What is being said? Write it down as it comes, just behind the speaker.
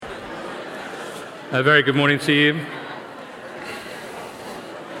A very good morning to you.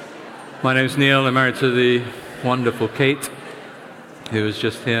 My name's Neil. I'm married to the wonderful Kate, who is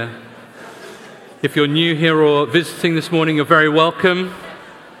just here. If you're new here or visiting this morning, you're very welcome.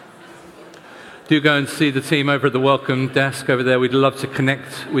 Do go and see the team over at the welcome desk over there. We'd love to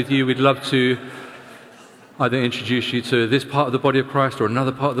connect with you. We'd love to either introduce you to this part of the body of Christ or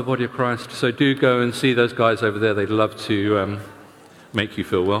another part of the body of Christ. So do go and see those guys over there. They'd love to make you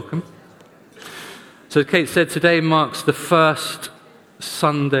feel welcome. So Kate said today marks the first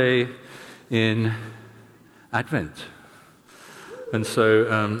Sunday in Advent. And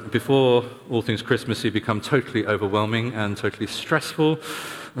so before all things Christmassy become totally overwhelming and totally stressful,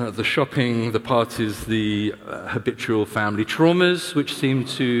 the shopping, the parties, the habitual family traumas which seem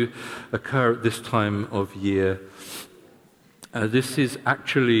to occur at this time of year, this is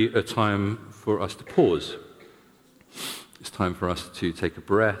actually a time for us to pause. It's time for us to take a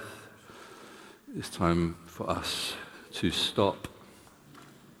breath. It's time for us to stop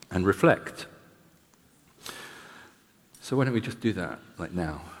and reflect. So why don't we just do that like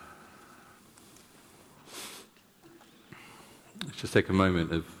now? Let's just take a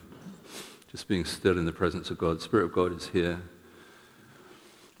moment of just being still in the presence of God. The Spirit of God is here.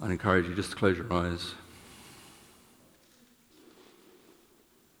 I'd encourage you just to close your eyes.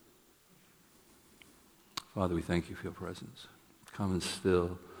 Father, we thank you for your presence. Come and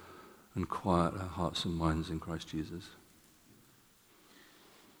still and quiet our hearts and minds in Christ Jesus.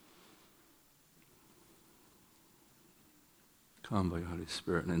 Come by your Holy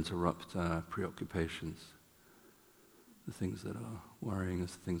Spirit and interrupt our preoccupations, the things that are worrying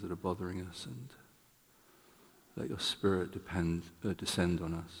us, the things that are bothering us, and let your Spirit descend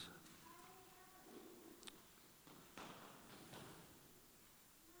on us.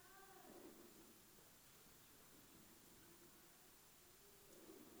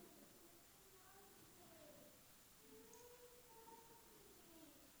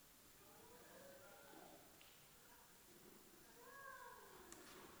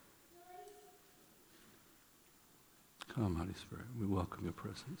 Come, Holy Spirit, we welcome your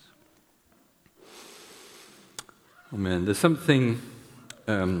presence. Amen. There's something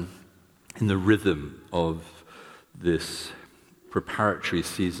in the rhythm of this preparatory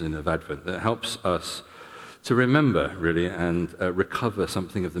season of Advent that helps us to remember, really, and recover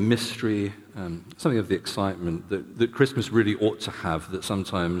something of the mystery, something of the excitement that Christmas really ought to have, that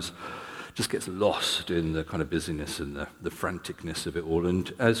sometimes just gets lost in the kind of busyness and the franticness of it all.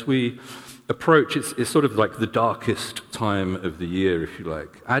 And as we approach, it's sort of like the darkest time of the year, if you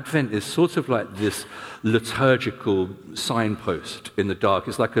like. Advent is sort of like this liturgical signpost in the dark.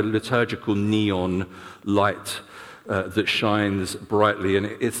 It's like a liturgical neon light that shines brightly. And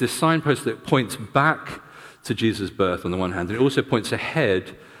it's this signpost that points back to Jesus' birth on the one hand, and it also points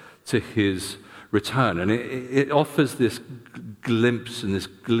ahead to his return. And it offers this glimpse and this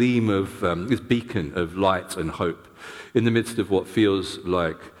gleam of, this beacon of light and hope in the midst of what feels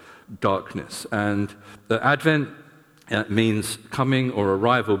like darkness. And Advent means coming or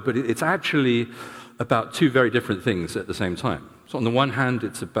arrival, but it's actually about two very different things at the same time. So on the one hand,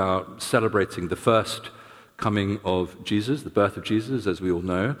 it's about celebrating the first coming of Jesus, the birth of Jesus, as we all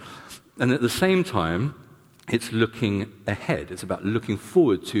know. And at the same time, it's looking ahead. It's about looking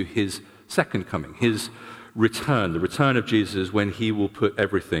forward to his second coming, his return, the return of Jesus when he will put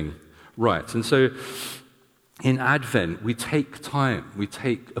everything right. And so in Advent, we take time, we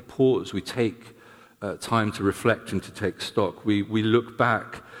take a pause, we take time to reflect and to take stock. We look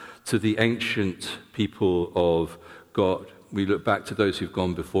back to the ancient people of God. We look back to those who've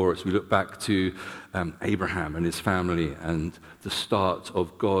gone before us. We look back to Abraham and his family and the start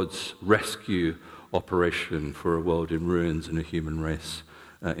of God's rescue operation for a world in ruins and a human race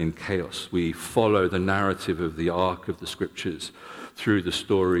in chaos. We follow the narrative of the arc of the scriptures through the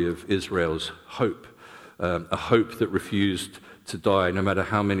story of Israel's hope, a hope that refused to die no matter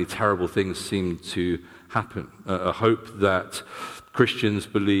how many terrible things seemed to happen, a hope that Christians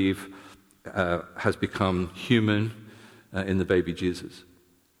believe has become human in the baby Jesus.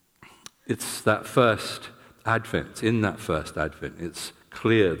 It's that first Advent. In that first Advent, it's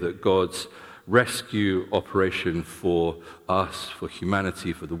clear that God's rescue operation for us, for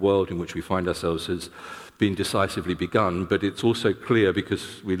humanity, for the world in which we find ourselves has been decisively begun, but it's also clear,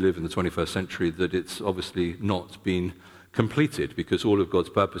 because we live in the 21st century, that it's obviously not been completed, because all of God's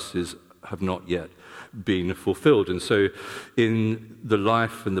purposes have not yet been fulfilled. And so in the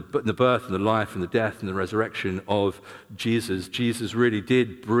life and the birth and the life and the death and the resurrection of Jesus, Jesus really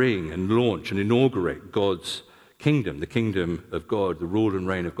did bring and launch and inaugurate God's kingdom, the kingdom of God, the rule and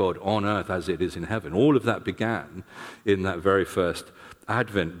reign of God on earth as it is in heaven. All of that began in that very first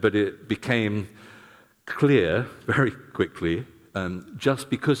Advent, but it became clear very quickly, just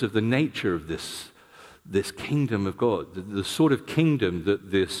because of the nature of this kingdom of God, the sort of kingdom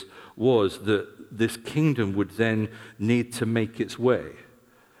that this was, that this kingdom would then need to make its way,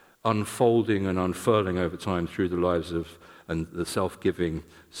 unfolding and unfurling over time through the lives of and the self-giving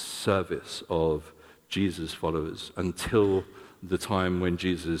service of Jesus' followers until the time when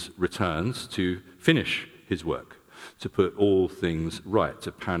Jesus returns to finish his work, to put all things right,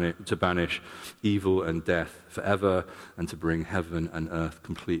 to banish evil and death forever, and to bring heaven and earth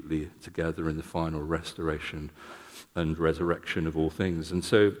completely together in the final restoration and resurrection of all things. And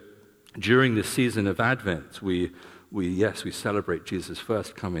so during this season of Advent, we celebrate Jesus'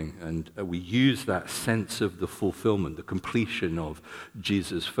 first coming, and we use that sense of the fulfillment, the completion of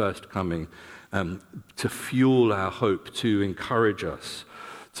Jesus' first coming, to fuel our hope, to encourage us,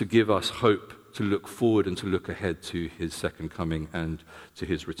 to give us hope, to look forward and to look ahead to his second coming and to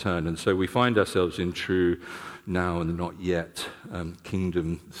his return. And so we find ourselves in true now and not yet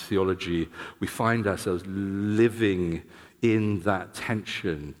kingdom theology. We find ourselves living in that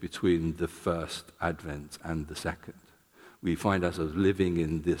tension between the first Advent and the second. We find ourselves living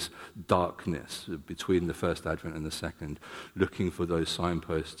in this darkness between the first Advent and the second, looking for those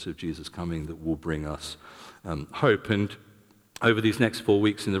signposts of Jesus coming that will bring us hope. And over these next 4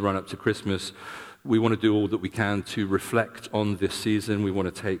 weeks in the run-up to Christmas, we want to do all that we can to reflect on this season. We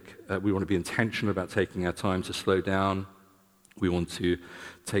want to be intentional about taking our time to slow down. We want to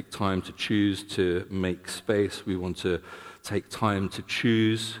take time to choose to make space. We want to take time to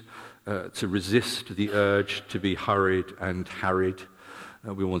choose to resist the urge to be hurried and harried.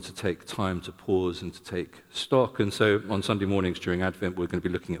 We want to take time to pause and to take stock. And so on Sunday mornings during Advent, we're going to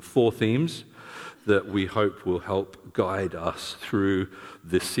be looking at 4 themes that we hope will help guide us through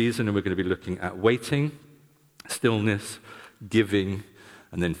this season. And we're going to be looking at waiting, stillness, giving,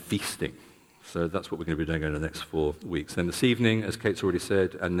 and then feasting. So that's what we're going to be doing over the next 4 weeks. Then this evening, as Kate's already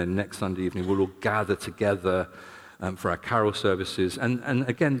said, and then next Sunday evening, we'll all gather together for our carol services. And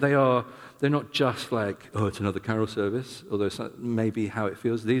again, they're not just like, oh, it's another carol service, although it's maybe how it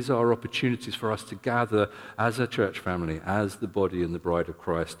feels. These are opportunities for us to gather as a church family, as the body and the bride of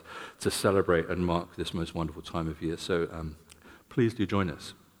Christ, to celebrate and mark this most wonderful time of year. So please do join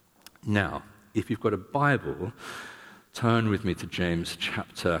us. Now, if you've got a Bible, turn with me to James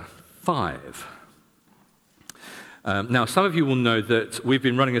chapter 5. Now, some of you will know that we've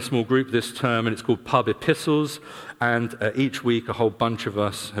been running a small group this term, and it's called Pub Epistles, and each week a whole bunch of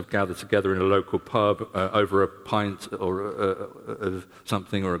us have gathered together in a local pub over a pint or of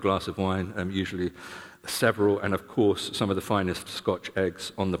something or a glass of wine, usually several, and of course some of the finest Scotch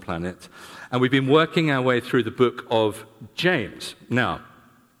eggs on the planet. And we've been working our way through the book of James. Now,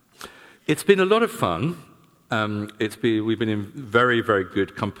 it's been a lot of fun. We've been in very, very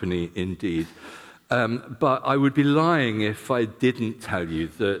good company indeed. But I would be lying if I didn't tell you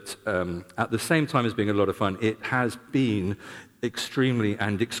that at the same time as being a lot of fun, it has been extremely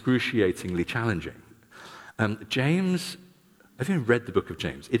and excruciatingly challenging. James, have you read the book of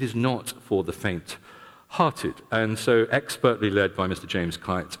James? It is not for the faint-hearted. And so, expertly led by Mr. James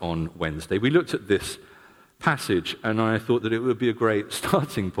Kite on Wednesday, we looked at this passage, and I thought that it would be a great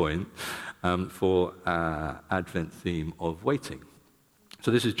starting point for our Advent theme of waiting. So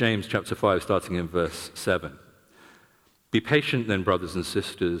this is James chapter 5, starting in verse 7. Be patient then, brothers and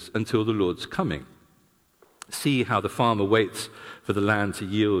sisters, until the Lord's coming. See how the farmer waits for the land to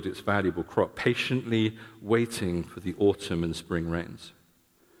yield its valuable crop, patiently waiting for the autumn and spring rains.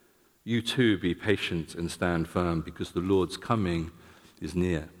 You too be patient and stand firm, because the Lord's coming is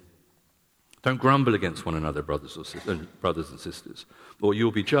near. Don't grumble against one another, brothers and sisters, or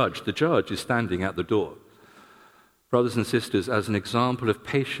you'll be judged. The judge is standing at the door. Brothers and sisters, as an example of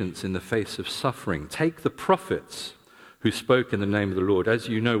patience in the face of suffering, take the prophets who spoke in the name of the Lord. As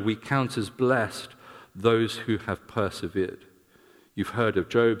you know, we count as blessed those who have persevered. You've heard of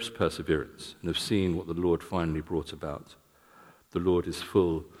Job's perseverance and have seen what the Lord finally brought about. The Lord is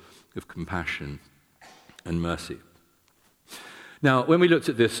full of compassion and mercy. Now, when we looked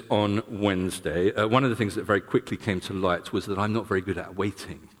at this on Wednesday, one of the things that very quickly came to light was that I'm not very good at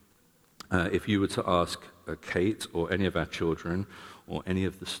waiting. If you were to ask Kate or any of our children or any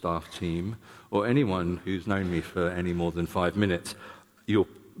of the staff team or anyone who's known me for any more than 5 minutes, you'll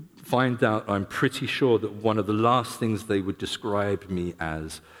find out I'm pretty sure that one of the last things they would describe me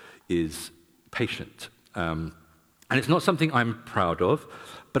as is patient. And it's not something I'm proud of,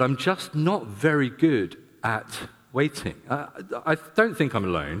 but I'm just not very good at waiting. I don't think I'm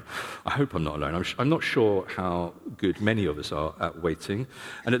alone. I hope I'm not alone. I'm not sure how good many of us are at waiting.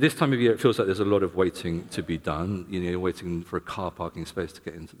 And at this time of year, it feels like there's a lot of waiting to be done. You know, you're waiting for a car parking space to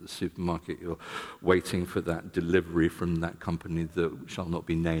get into the supermarket. You're waiting for that delivery from that company that shall not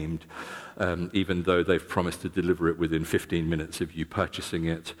be named, even though they've promised to deliver it within 15 minutes of you purchasing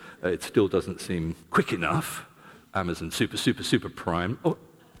it. It still doesn't seem quick enough. Amazon, super prime. Oh.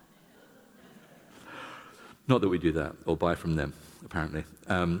 Not that we do that, or buy from them, apparently.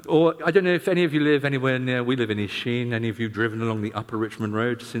 Or I don't know if any of you live anywhere near, we live in East Sheen, any of you driven along the Upper Richmond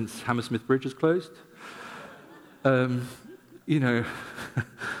Road since Hammersmith Bridge has closed? You know,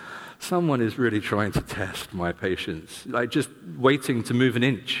 someone is really trying to test my patience. Like just waiting to move an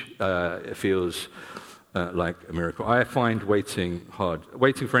inch, it feels like a miracle. I find waiting hard.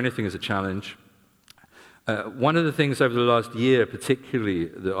 Waiting for anything is a challenge. One of the things over the last year particularly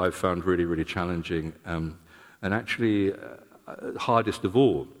that I've found really challenging, and actually hardest of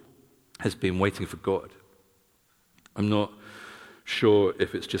all, has been waiting for God. I'm not sure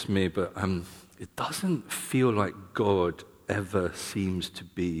if it's just me, but it doesn't feel like God ever seems to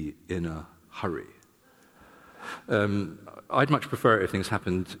be in a hurry. I'd much prefer it if things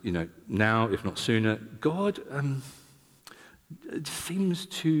happened, now, if not sooner. God seems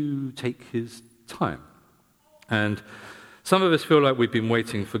to take his time. And some of us feel like we've been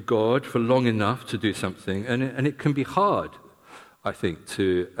waiting for God for long enough to do something, and it can be hard, I think,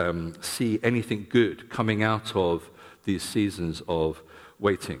 to see anything good coming out of these seasons of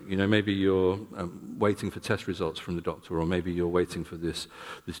waiting. Maybe you're waiting for test results from the doctor, or maybe you're waiting for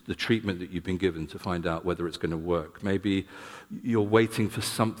the treatment that you've been given to find out whether it's going to work. Maybe you're waiting for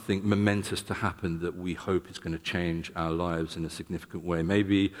something momentous to happen that we hope is going to change our lives in a significant way.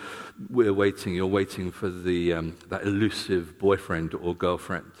 Maybe you're waiting for that elusive boyfriend or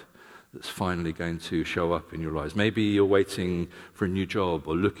girlfriend that's finally going to show up in your lives. Maybe you're waiting for a new job,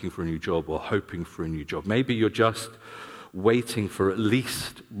 or looking for a new job, or hoping for a new job. Maybe you're just waiting for at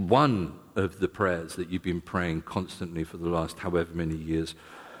least one of the prayers that you've been praying constantly for the last however many years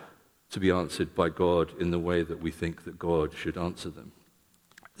to be answered by God in the way that we think that God should answer them.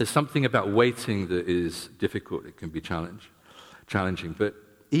 There's something about waiting that is difficult. It can be challenging. But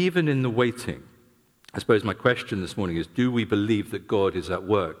even in the waiting, I suppose my question this morning is, do we believe that God is at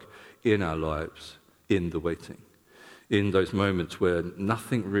work in our lives in the waiting? In those moments where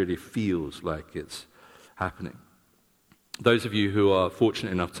nothing really feels like it's happening? Those of you who are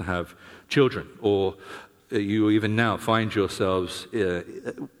fortunate enough to have children, or you even now find yourselves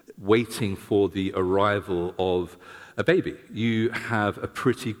waiting for the arrival of a baby, you have a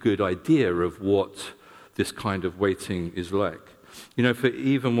pretty good idea of what this kind of waiting is like. For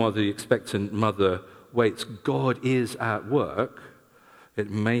even while the expectant mother waits, God is at work. It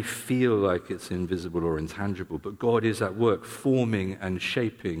may feel like it's invisible or intangible, but God is at work forming and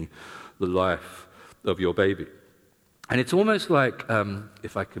shaping the life of your baby. And it's almost like,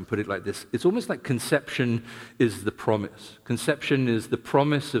 if I can put it like this, it's almost like conception is the promise. Conception is the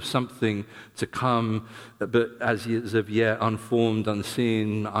promise of something to come, but as of yet unformed,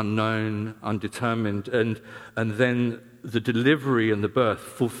 unseen, unknown, undetermined. And then the delivery and the birth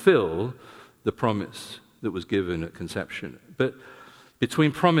fulfill the promise that was given at conception. But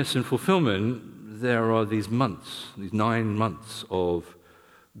between promise and fulfillment, there are these months, these 9 months of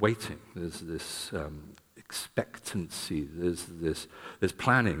waiting. There's this expectancy, there's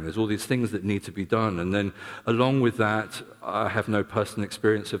planning, there's all these things that need to be done. And then along with that, I have no personal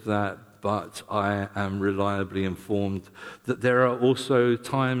experience of that, but I am reliably informed that there are also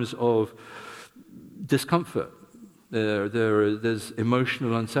times of discomfort. There's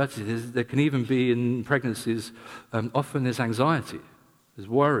emotional uncertainty. There can even be in pregnancies, often there's anxiety, there's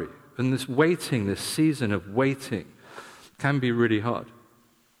worry. And this waiting, this season of waiting, can be really hard.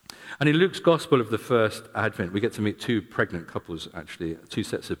 And in Luke's Gospel of the first Advent, we get to meet 2 pregnant couples, actually, 2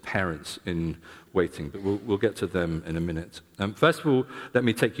 sets of parents in waiting, but we'll get to them in a minute. First of all, let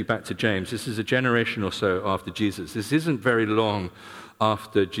me take you back to James. This is a generation or so after Jesus. This isn't very long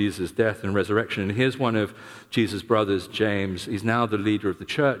after Jesus' death and resurrection. And here's one of Jesus' brothers, James. He's now the leader of the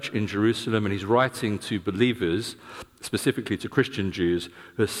church in Jerusalem, and he's writing to believers, specifically to Christian Jews,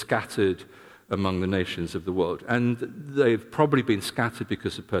 who are scattered among the nations of the world. And they've probably been scattered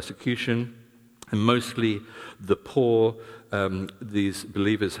because of persecution, and mostly the poor. These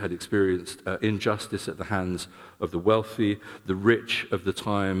believers had experienced injustice at the hands of the wealthy. The rich of the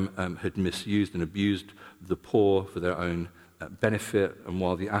time had misused and abused the poor for their own benefit, and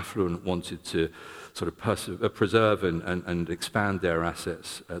while the affluent wanted to sort of preserve and expand their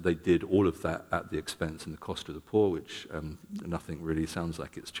assets, they did all of that at the expense and the cost of the poor, which nothing really sounds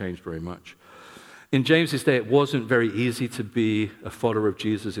like it's changed very much. In James's day, it wasn't very easy to be a follower of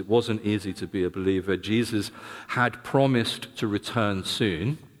Jesus. It wasn't easy to be a believer. Jesus had promised to return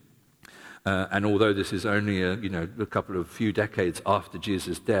soon. And although this is only a few decades after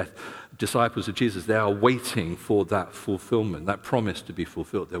Jesus' death, disciples of Jesus, they are waiting for that fulfillment, that promise to be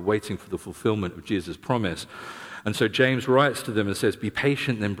fulfilled. They're waiting for the fulfillment of Jesus' promise. And so James writes to them and says, be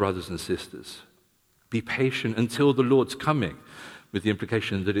patient then, brothers and sisters. Be patient until the Lord's coming, with the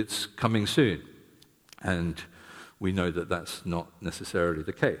implication that it's coming soon. And we know that that's not necessarily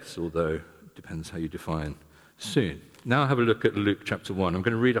the case, although it depends how you define soon. Now have a look at Luke chapter 1. I'm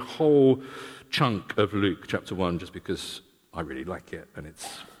going to read a whole chunk of Luke chapter 1 just because I really like it and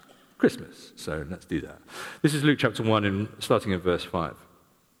it's Christmas, so let's do that. This is Luke chapter 1, starting in verse 5.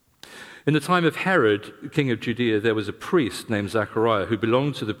 In the time of Herod, king of Judea, there was a priest named Zachariah who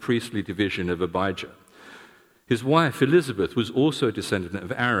belonged to the priestly division of Abijah. His wife Elizabeth was also a descendant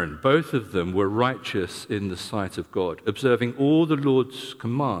of Aaron. Both of them were righteous in the sight of God, observing all the Lord's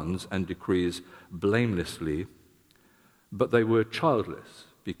commands and decrees blamelessly. But they were childless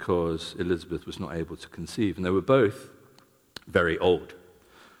because Elizabeth was not able to conceive, and they were both very old.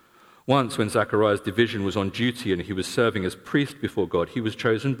 Once, when Zachariah's division was on duty and he was serving as priest before God, he was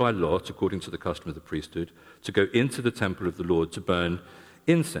chosen by lot, according to the custom of the priesthood, to go into the temple of the Lord to burn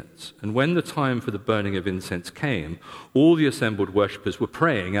incense. And when the time for the burning of incense came, all the assembled worshippers were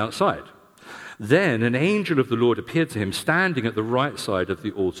praying outside. Then an angel of the Lord appeared to him, standing at the right side of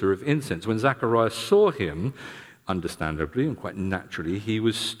the altar of incense. When Zachariah saw him, understandably and quite naturally, he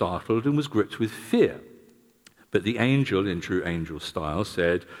was startled and was gripped with fear. But the angel, in true angel style,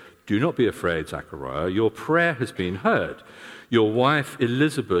 said, "Do not be afraid, Zachariah. Your prayer has been heard. Your wife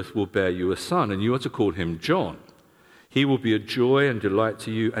Elizabeth will bear you a son, and you are to call him John. He will be a joy and delight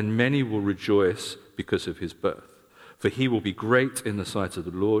to you, and many will rejoice because of his birth. For he will be great in the sight of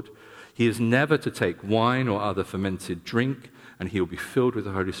the Lord. He is never to take wine or other fermented drink, and he will be filled with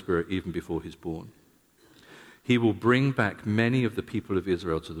the Holy Spirit even before he is born. He will bring back many of the people of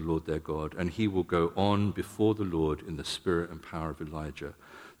Israel to the Lord their God, and he will go on before the Lord in the spirit and power of Elijah,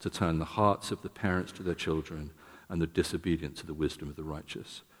 to turn the hearts of the parents to their children and the disobedient to the wisdom of the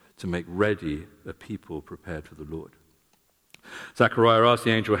righteous, to make ready a people prepared for the Lord." Zachariah asked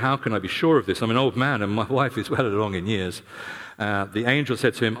the angel, "How can I be sure of this? I'm an old man and my wife is well along in years." The angel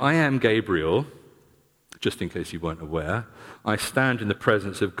said to him, "I am Gabriel," just in case you weren't aware. "I stand in the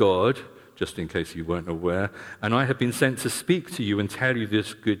presence of God," just in case you weren't aware, "and I have been sent to speak to you and tell you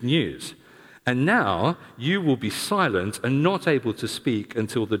this good news. And now you will be silent and not able to speak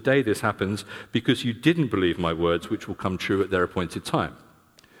until the day this happens, because you didn't believe my words, which will come true at their appointed time."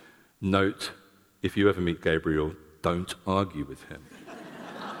 Note, if you ever meet Gabriel, don't argue with him.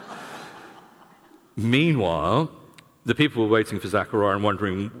 Meanwhile, the people were waiting for Zachariah and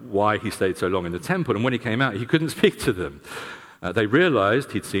wondering why he stayed so long in the temple. And when he came out, he couldn't speak to them. They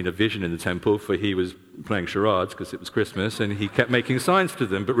realized he'd seen a vision in the temple, for he was playing charades because it was Christmas, and he kept making signs to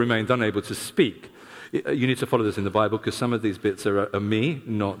them but remained unable to speak. You need to follow this in the Bible because some of these bits are me,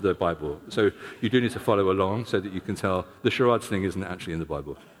 not the Bible. So you do need to follow along so that you can tell the charades thing isn't actually in the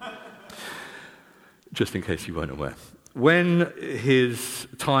Bible. Just in case you weren't aware. When his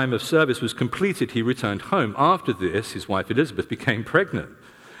time of service was completed, he returned home. After this, his wife Elizabeth became pregnant,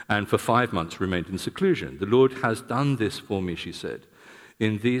 and for 5 months remained in seclusion. "The Lord has done this for me," she said.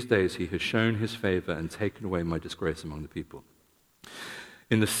 "In these days he has shown his favor and taken away my disgrace among the people."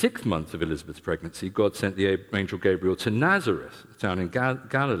 In the 6th month of Elizabeth's pregnancy, God sent the angel Gabriel to Nazareth, a town in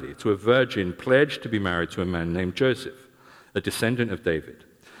Galilee, to a virgin pledged to be married to a man named Joseph, a descendant of David.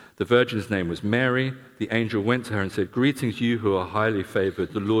 The virgin's name was Mary. The angel went to her and said, "Greetings, you who are highly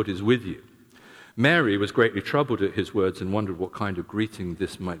favored. The Lord is with you." Mary was greatly troubled at his words and wondered what kind of greeting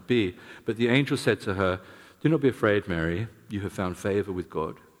this might be. But the angel said to her, "Do not be afraid, Mary. You have found favor with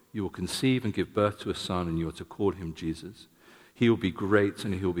God. You will conceive and give birth to a son, and you are to call him Jesus. He will be great,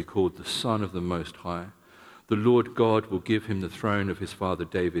 and he will be called the Son of the Most High. The Lord God will give him the throne of his father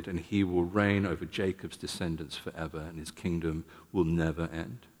David, and he will reign over Jacob's descendants forever, and his kingdom will never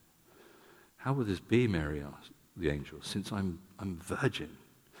end." "How will this be?" Mary asked the angel, "since I'm virgin?"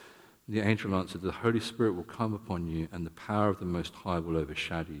 The angel answered, "The Holy Spirit will come upon you, and the power of the Most High will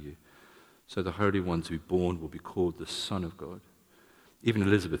overshadow you. So the Holy One to be born will be called the Son of God. Even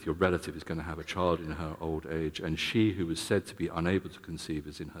Elizabeth, your relative, is going to have a child in her old age, and she who was said to be unable to conceive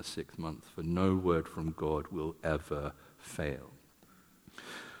is in her 6th month, for no word from God will ever fail."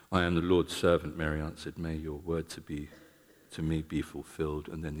 "I am the Lord's servant," Mary answered. "May your word to me be fulfilled."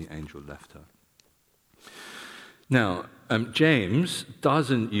 And then the angel left her. Now, James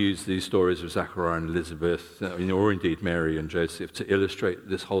doesn't use these stories of Zachariah and Elizabeth, or indeed Mary and Joseph, to illustrate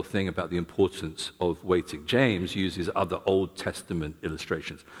this whole thing about the importance of waiting. James uses other Old Testament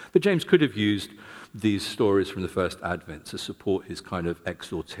illustrations. But James could have used these stories from the first Advent to support his kind of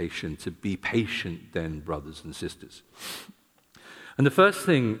exhortation to be patient then, brothers and sisters. And the first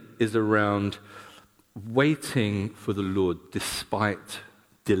thing is around waiting for the Lord despite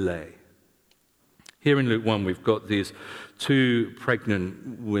delay. Here in Luke 1, we've got these two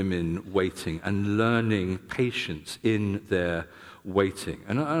pregnant women waiting and learning patience in their waiting.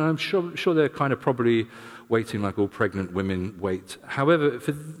 And I'm sure they're kind of probably waiting like all pregnant women wait. However,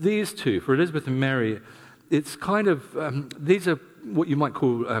 for these two, for Elizabeth and Mary, it's kind of, these are what you might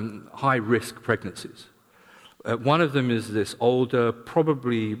call high-risk pregnancies. One of them is this older,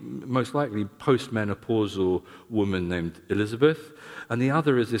 probably most likely postmenopausal woman named Elizabeth, and the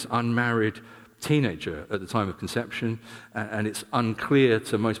other is this unmarried teenager at the time of conception, and it's unclear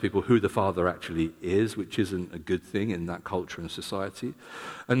to most people who the father actually is, which isn't a good thing in that culture and society.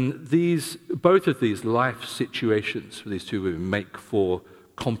 And both of these life situations for these two women make for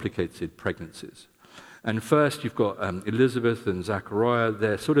complicated pregnancies. And first, you've got Elizabeth and Zachariah.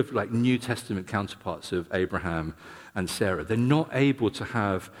 They're sort of like New Testament counterparts of Abraham and Sarah. They're not able to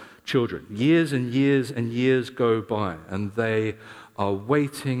have children. Years and years and years go by, and they are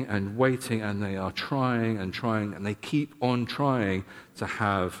waiting, and they are trying, and they keep on trying to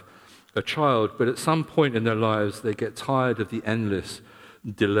have a child. But at some point in their lives, they get tired of the endless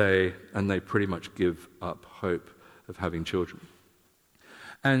delay, and they pretty much give up hope of having children.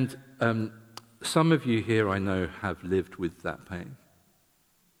 And some of you here, I know, have lived with that pain.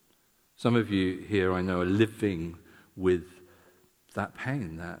 Some of you here, I know, are living with that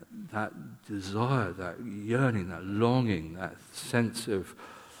pain, that desire, that yearning, that longing, that sense of,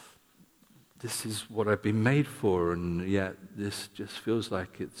 this is what I've been made for, and yet this just feels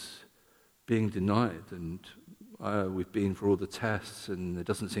like it's being denied. And we've been for all the tests, and there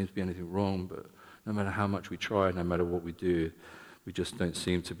doesn't seem to be anything wrong, but no matter how much we try, no matter what we do, we just don't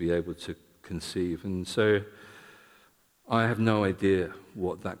seem to be able to conceive. And so I have no idea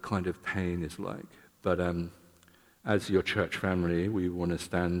what that kind of pain is like, but as your church family, we want to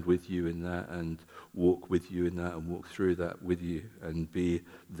stand with you in that and walk with you in that and walk through that with you and be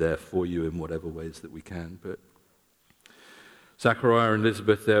there for you in whatever ways that we can. But Zachariah and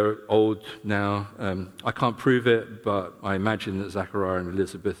Elizabeth, they're old now. I can't prove it, but I imagine that Zachariah and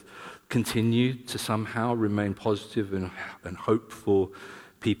Elizabeth continue to somehow remain positive and hopeful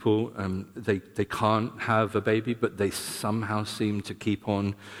people. They can't have a baby, but they somehow seem to keep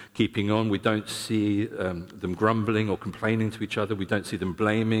on keeping on. We don't see them grumbling or complaining to each other. We don't see them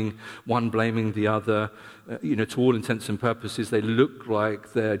blaming the other. To all intents and purposes, they look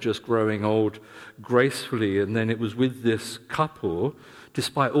like they're just growing old gracefully. And then it was with this couple,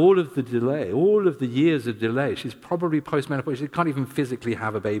 despite all of the delay, all of the years of delay, she's probably postmenopausal, she can't even physically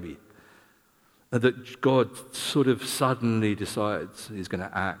have a baby, that God sort of suddenly decides he's going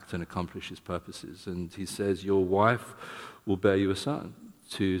to act and accomplish his purposes. And he says, your wife will bear you a son,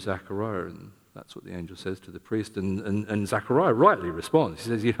 to Zachariah. And that's what the angel says to the priest. And Zachariah rightly responds.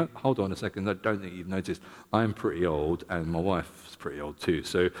 He says, hold on a second, I don't think you've noticed. I'm pretty old, and my wife's pretty old too.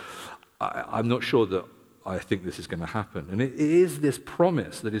 So I'm not sure that I think this is going to happen. And it is this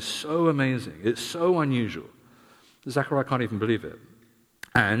promise that is so amazing. It's so unusual. Zachariah can't even believe it.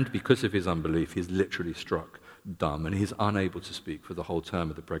 And because of his unbelief, he's literally struck dumb, and he's unable to speak for the whole term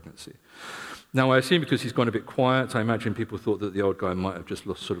of the pregnancy. Now, I assume because he's gone a bit quiet, I imagine people thought that the old guy might have just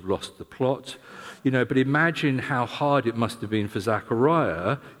lost the plot. But imagine how hard it must have been for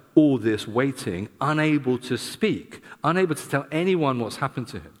Zachariah, all this waiting, unable to speak, unable to tell anyone what's happened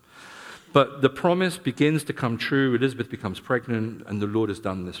to him. But the promise begins to come true. Elizabeth becomes pregnant, and the Lord has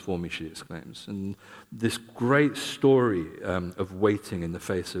done this for me, she exclaims. And this great story of waiting in the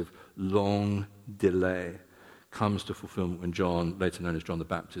face of long delay comes to fulfillment when John, later known as John the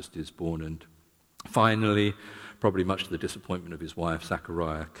Baptist, is born. And finally, probably much to the disappointment of his wife,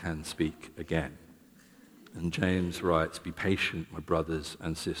 Zachariah can speak again. And James writes, be patient, my brothers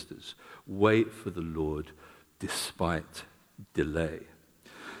and sisters. Wait for the Lord despite delay.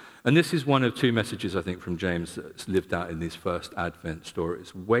 And this is one of two messages, I think, from James that's lived out in these first Advent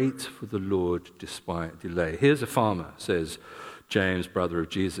stories. Wait for the Lord despite delay. Here's a farmer, says James, brother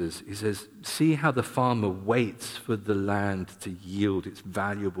of Jesus. He says, see how the farmer waits for the land to yield its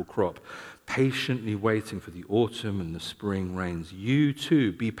valuable crop, patiently waiting for the autumn and the spring rains. You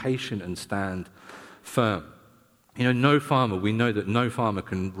too, be patient and stand firm. We know that no farmer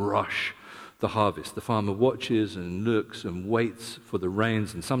can rush the harvest. The farmer watches and looks and waits for the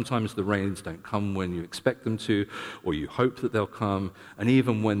rains, and sometimes the rains don't come when you expect them to, or you hope that they'll come. And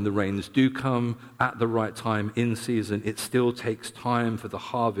even when the rains do come at the right time in season, it still takes time for the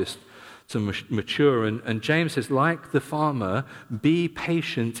harvest to mature. And James says, like the farmer, be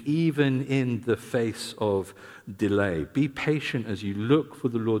patient even in the face of delay. Be patient as you look for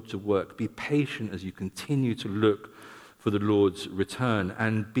the Lord to work. Be patient as you continue to look for the Lord's return,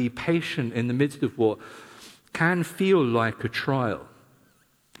 and be patient in the midst of what can feel like a trial,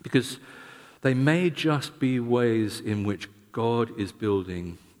 because they may just be ways in which God is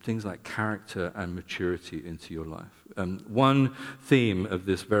building things like character and maturity into your life. One theme of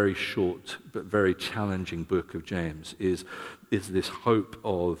this very short but very challenging book of James is this hope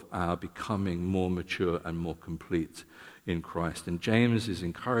of our becoming more mature and more complete in Christ. And James is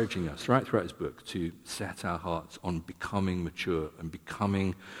encouraging us right throughout his book to set our hearts on becoming mature and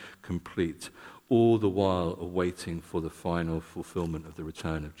becoming complete, all the while awaiting for the final fulfillment of the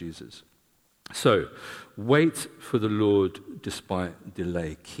return of Jesus. So, wait for the Lord despite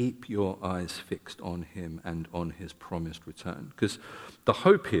delay. Keep your eyes fixed on him and on his promised return. Because the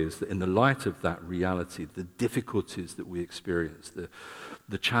hope is that in the light of that reality, the difficulties that we experience,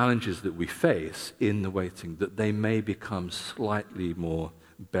 the challenges that we face in the waiting, that they may become slightly more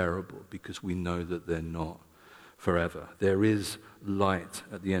bearable, because we know that they're not forever. There is light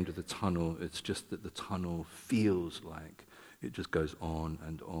at the end of the tunnel. It's just that the tunnel feels like it just goes on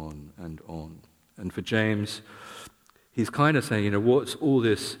and on and on. And for James, he's kind of saying, what does all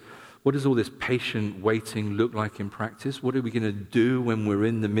this patient waiting look like in practice? What are we going to do when we're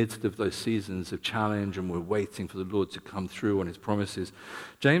in the midst of those seasons of challenge and we're waiting for the Lord to come through on his promises?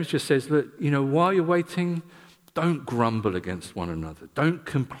 James just says, look, while you're waiting, don't grumble against one another. Don't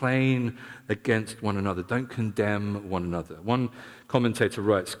complain against one another. Don't condemn one another. One commentator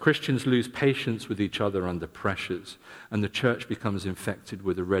writes, Christians lose patience with each other under pressures, and the church becomes infected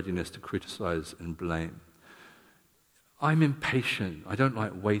with a readiness to criticize and blame. I'm impatient. I don't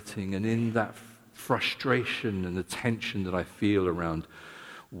like waiting. And in that frustration and the tension that I feel around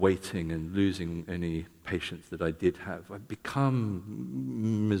waiting and losing any patience that I did have, I've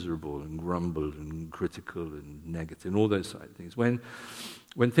become miserable and grumbled and critical and negative and all those side of things. When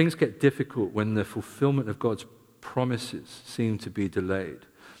things get difficult, when the fulfillment of God's promises seem to be delayed,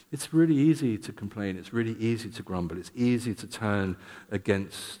 it's really easy to complain. It's really easy to grumble. It's easy to turn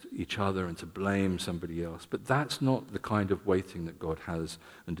against each other and to blame somebody else. But that's not the kind of waiting that God has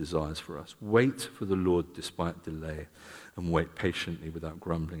and desires for us. Wait for the Lord despite delay, and wait patiently without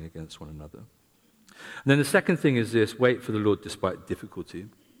grumbling against one another. And then the second thing is this: wait for the Lord despite difficulty.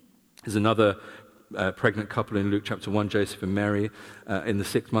 There's another pregnant couple in Luke chapter 1, Joseph and Mary. In the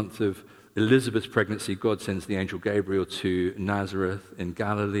 6th month of Elizabeth's pregnancy, God sends the angel Gabriel to Nazareth in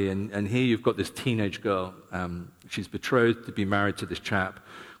Galilee. And here you've got this teenage girl. She's betrothed to be married to this chap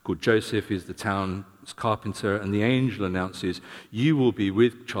called Joseph. He's the town's carpenter. And the angel announces, you will be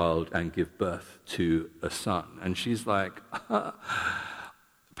with child and give birth to a son. And she's like,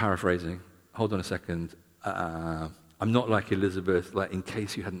 paraphrasing, hold on a second. I'm not like Elizabeth. Like, in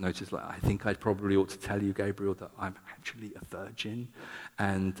case you hadn't noticed, I think I probably ought to tell you, Gabriel, that I'm actually a virgin.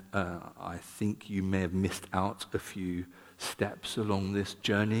 And I think you may have missed out a few steps along this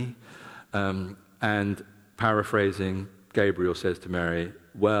journey. And paraphrasing, Gabriel says to Mary,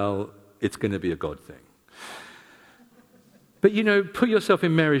 well, it's going to be a God thing. But, put yourself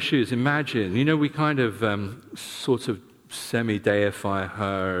in Mary's shoes. Imagine, we kind of sort of semi-deify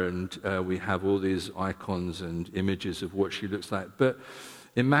her, and we have all these icons and images of what she looks like. But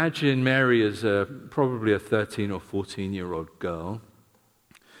imagine Mary as probably a 13 or 14-year-old girl.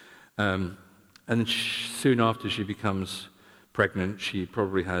 And soon after she becomes pregnant, she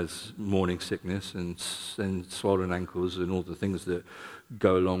probably has morning sickness and swollen ankles and all the things that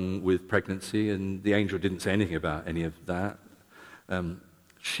go along with pregnancy. And the angel didn't say anything about any of that.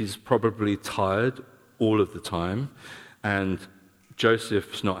 She's probably tired all of the time. And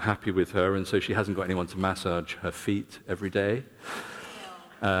Joseph's not happy with her, and so she hasn't got anyone to massage her feet every day.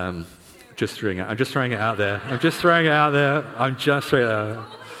 I'm just throwing it out there.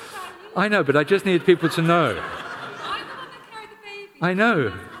 I know, but I just needed people to know. I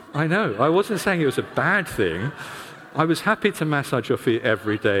know. I wasn't saying it was a bad thing. I was happy to massage your feet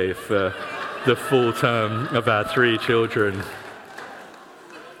every day for the full term of our 3 children.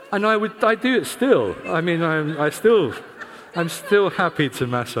 And I do it still. I mean, I'm still happy to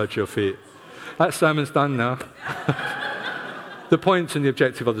massage your feet. That sermon's done now. The point and the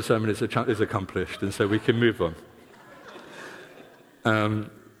objective of the sermon is accomplished, and so we can move on.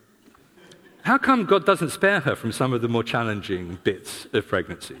 How come God doesn't spare her from some of the more challenging bits of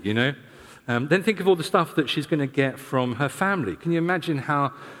pregnancy, Then think of all the stuff that she's going to get from her family. Can you imagine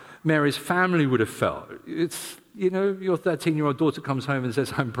how Mary's family would have felt? It's, your 13-year-old daughter comes home and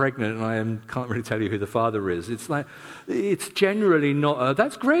says, I'm pregnant and I can't really tell you who the father is. It's like, it's generally not a,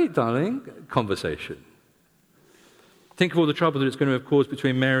 that's great, darling, conversation. Think of all the trouble that it's going to have caused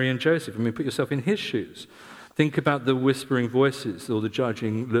between Mary and Joseph. Put yourself in his shoes. Think about the whispering voices or the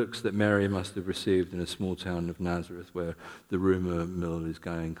judging looks that Mary must have received in a small town of Nazareth where the rumor mill is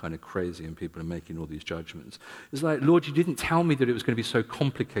going kind of crazy and people are making all these judgments. It's like, Lord, you didn't tell me that it was going to be so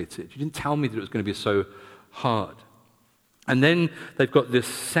complicated. You didn't tell me that it was going to be so hard. And then they've got this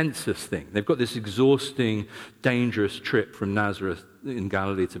census thing. They've got this exhausting, dangerous trip from Nazareth in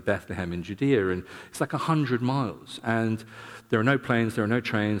Galilee to Bethlehem in Judea, and it's like 100 miles. And there are no planes, there are no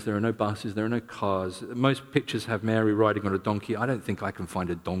trains, there are no buses, there are no cars. Most pictures have Mary riding on a donkey. I don't think I can find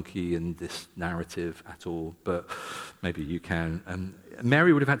a donkey in this narrative at all, but maybe you can.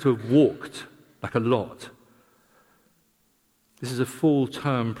 Mary would have had to have walked like a lot. This is a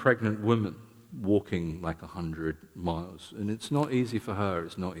full-term pregnant woman walking like 100 miles. And it's not easy for her,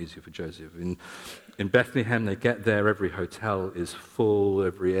 it's not easy for Joseph. In Bethlehem, they get there, every hotel is full,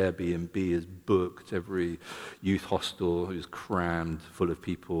 every Airbnb is booked, every youth hostel is crammed full of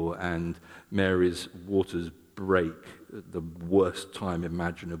people, and Mary's waters break at the worst time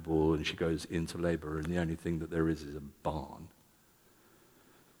imaginable, and she goes into labor, and the only thing that there is a barn.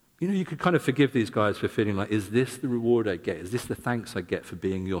 You could kind of forgive these guys for feeling like, is this the reward I get? Is this the thanks I get for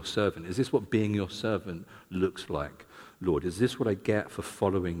being your servant? Is this what being your servant looks like, Lord? Is this what I get for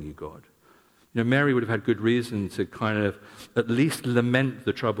following you, God? Mary would have had good reason to kind of at least lament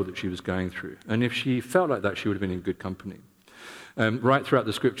the trouble that she was going through. And if she felt like that, she would have been in good company. Right throughout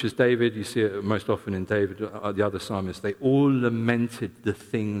the scriptures, David, you see it most often in David, the other psalmists, they all lamented the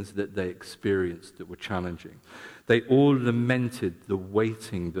things that they experienced that were challenging. They all lamented the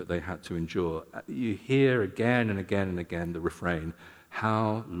waiting that they had to endure. You hear again and again and again the refrain,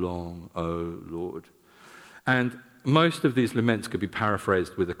 how long, O Lord? And most of these laments could be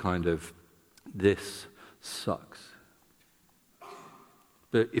paraphrased with a kind of, this sucks.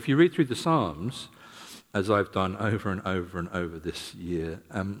 But if you read through the Psalms, as I've done over and over and over this year,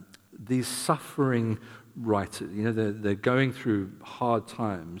 these suffering writers, they're going through hard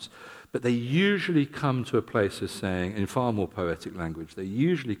times, but they usually come to a place of saying, in far more poetic language, they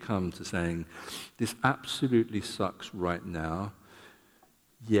usually come to saying, this absolutely sucks right now,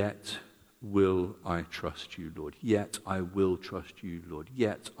 yet will I trust you, Lord. Yet I will trust you, Lord.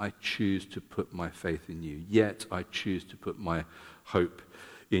 Yet I choose to put my faith in you. Yet I choose to put my hope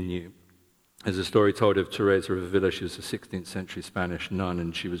in you. There's a story told of Teresa of Avila. She was a 16th century Spanish nun,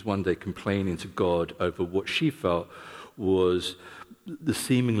 and she was one day complaining to God over what she felt was the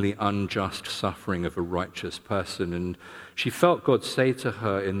seemingly unjust suffering of a righteous person. And she felt God say to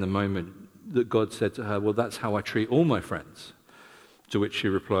her in the moment that God said to her, well, that's how I treat all my friends. To which she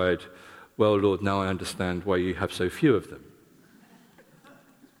replied, well, Lord, now I understand why you have so few of them.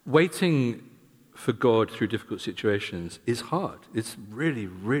 Waiting for God through difficult situations is hard. It's really,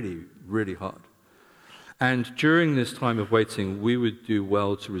 really, really hard. And during this time of waiting, we would do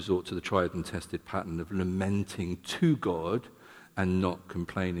well to resort to the tried and tested pattern of lamenting to God and not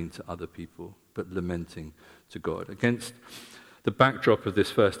complaining to other people, but lamenting to God. Against the backdrop of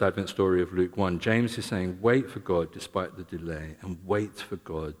this first Advent story of Luke 1, James is saying, wait for God despite the delay, and wait for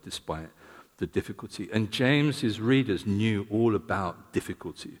God despite the difficulty. And James's readers knew all about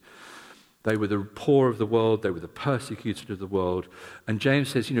difficulty. They were the poor of the world, they were the persecuted of the world. And James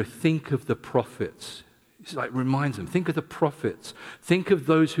says, think of the prophets. He's like, reminds them, think of the prophets. Think of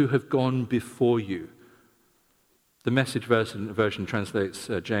those who have gone before you. The Message version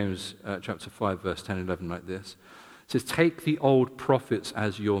translates James chapter 5, verse 10 and 11 like this. It says, take the old prophets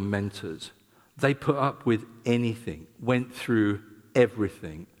as your mentors. They put up with anything, went through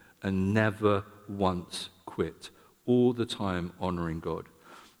everything, and never once quit, all the time honoring God.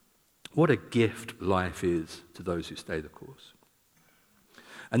 What a gift life is to those who stay the course.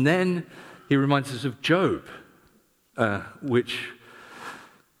 And then he reminds us of Job, which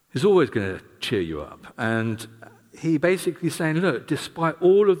is always going to cheer you up. And he basically saying, look, despite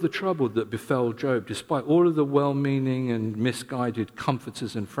all of the trouble that befell Job, despite all of the well-meaning and misguided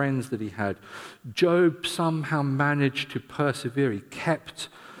comforters and friends that he had, Job somehow managed to persevere. He kept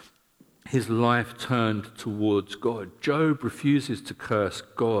his life turned towards God. Job refuses to curse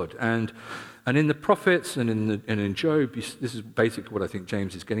God. And in the prophets and in Job, this is basically what I think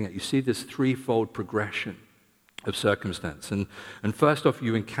James is getting at. You see this threefold progression of circumstance. And first off,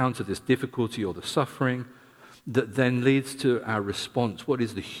 you encounter this difficulty or the suffering that then leads to our response. What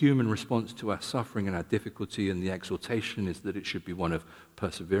is the human response to our suffering and our difficulty? And the exhortation is that it should be one of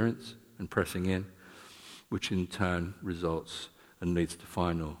perseverance and pressing in, which in turn results and leads to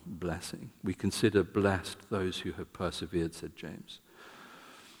final blessing. We consider blessed those who have persevered, said James.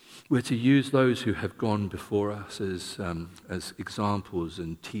 We're to use those who have gone before us as examples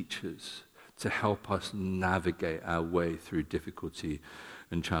and teachers to help us navigate our way through difficulty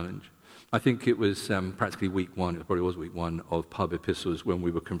and challenge. I think it was practically week one, it probably was week one, of Pub Epistles when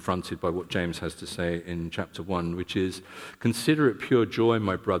we were confronted by what James has to say in chapter 1, which is, "Consider it pure joy,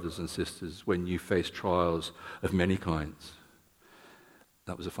 my brothers and sisters, when you face trials of many kinds."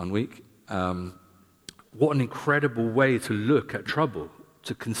 That was a fun week. What an incredible way to look at trouble,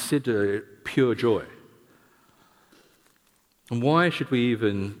 to consider it pure joy. And why should we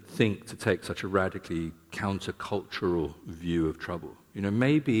even think to take such a radically countercultural view of trouble? You know,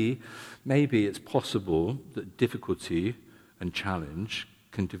 maybe it's possible that difficulty and challenge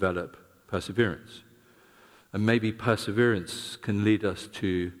can develop perseverance. And maybe perseverance can lead us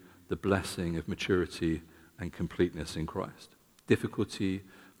to the blessing of maturity and completeness in Christ. Difficulty,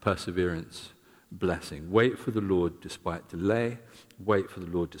 perseverance, blessing. Wait for the Lord despite delay. Wait for the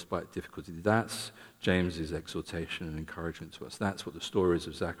Lord despite difficulty. That's James's exhortation and encouragement to us. That's what the stories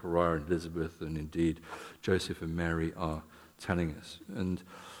of Zechariah and Elizabeth and indeed Joseph and Mary are telling us. And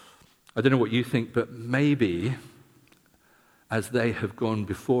I don't know what you think, but maybe as they have gone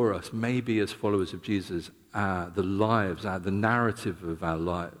before us, maybe as followers of Jesus, the narrative of our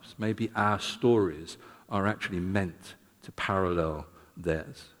lives, maybe our stories are actually meant to parallel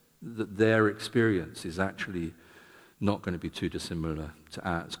theirs. That their experience is actually not going to be too dissimilar to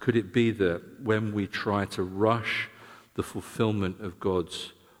ours. Could it be that when we try to rush the fulfillment of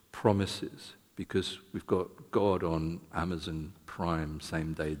God's promises, because we've got God on Amazon Prime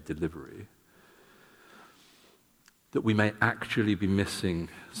same-day delivery, that we may actually be missing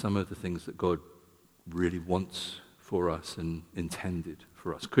some of the things that God really wants for us and intended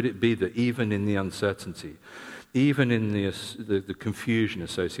for us? Could it be that even in the uncertainty, even in the confusion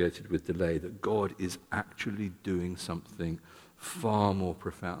associated with delay, that God is actually doing something far more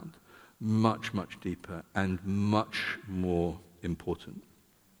profound, much, much deeper, and much more important,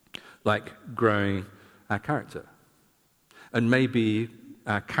 like growing our character? And maybe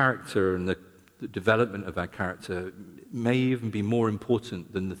our character and the development of our character may even be more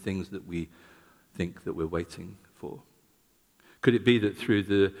important than the things that we think that we're waiting for. Could it be that through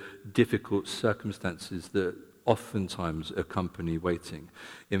the difficult circumstances that oftentimes accompany waiting,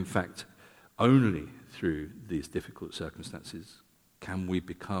 in fact, only through these difficult circumstances can we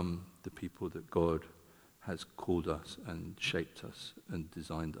become the people that God has called us and shaped us and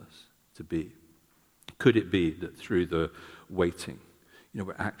designed us to be? Could it be that through the waiting,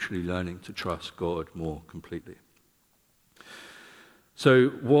 we're actually learning to trust God more completely? So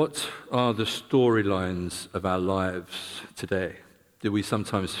what are the storylines of our lives today? Do we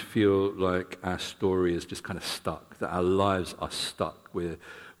sometimes feel like our story is just kind of stuck, that our lives are stuck? We've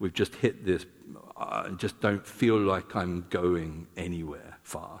just hit this, I just don't feel like I'm going anywhere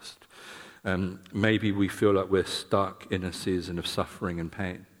fast. Maybe we feel like we're stuck in a season of suffering and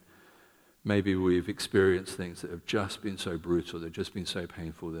pain. Maybe we've experienced things that have just been so brutal, they've just been so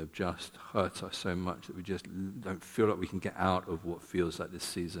painful, they've just hurt us so much that we just don't feel like we can get out of what feels like this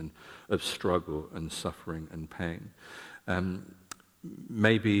season of struggle and suffering and pain.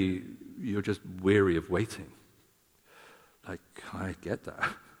 Maybe you're just weary of waiting. Like, I get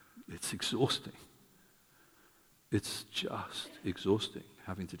that. It's exhausting. It's just exhausting,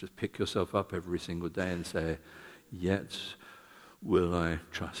 having to just pick yourself up every single day and say, yet will I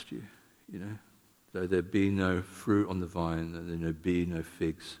trust you? Though there be no fruit on the vine, and there be no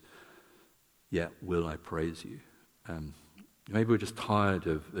figs, yet will I praise you. Maybe we're just tired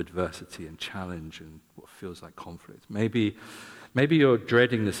of adversity and challenge and what feels like conflict. Maybe you're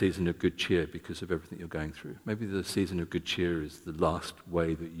dreading the season of good cheer because of everything you're going through. Maybe the season of good cheer is the last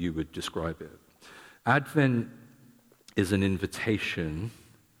way that you would describe it. Advent is an invitation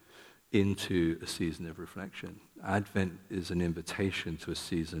into a season of reflection. Advent is an invitation to a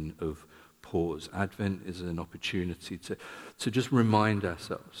season of pause. Advent is an opportunity to just remind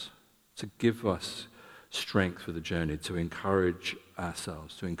ourselves, to give us strength for the journey, to encourage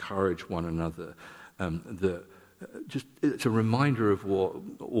ourselves, to encourage one another. It's a reminder of what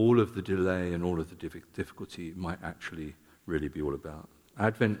all of the delay and all of the difficulty might actually really be all about.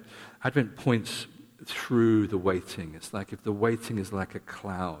 Advent points through the waiting. It's like if the waiting is like a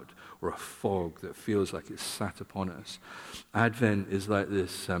cloud or a fog that feels like it's sat upon us. Advent is like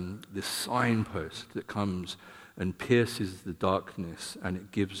this signpost that comes and pierces the darkness, and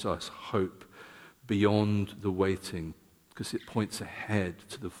it gives us hope beyond the waiting because it points ahead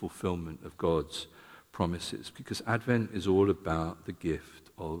to the fulfillment of God's promises, because Advent is all about the gift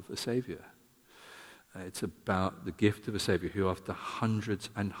of a Saviour. It's about the gift of a Saviour who, after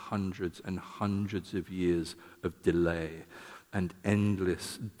hundreds and hundreds and hundreds of years of delay and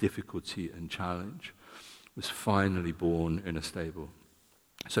endless difficulty and challenge, was finally born in a stable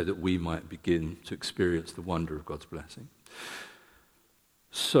so that we might begin to experience the wonder of God's blessing.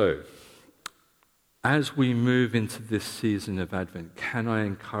 So, as we move into this season of Advent, can I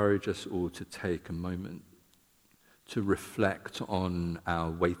encourage us all to take a moment to reflect on our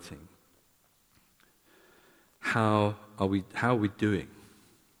waiting? How are we doing?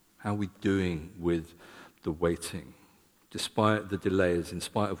 How are we doing with the waiting? Despite the delays, in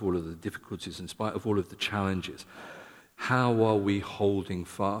spite of all of the difficulties, in spite of all of the challenges, how are we holding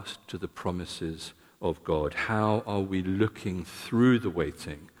fast to the promises of God? How are we looking through the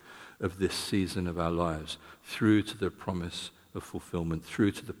waiting of this season of our lives, through to the promise of fulfillment,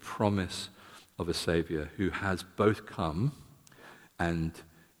 through to the promise of a Saviour who has both come and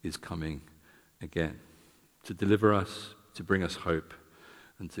is coming again, to deliver us, to bring us hope,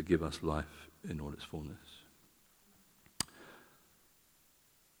 and to give us life in all its fullness?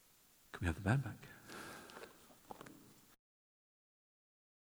 Can we have the band back?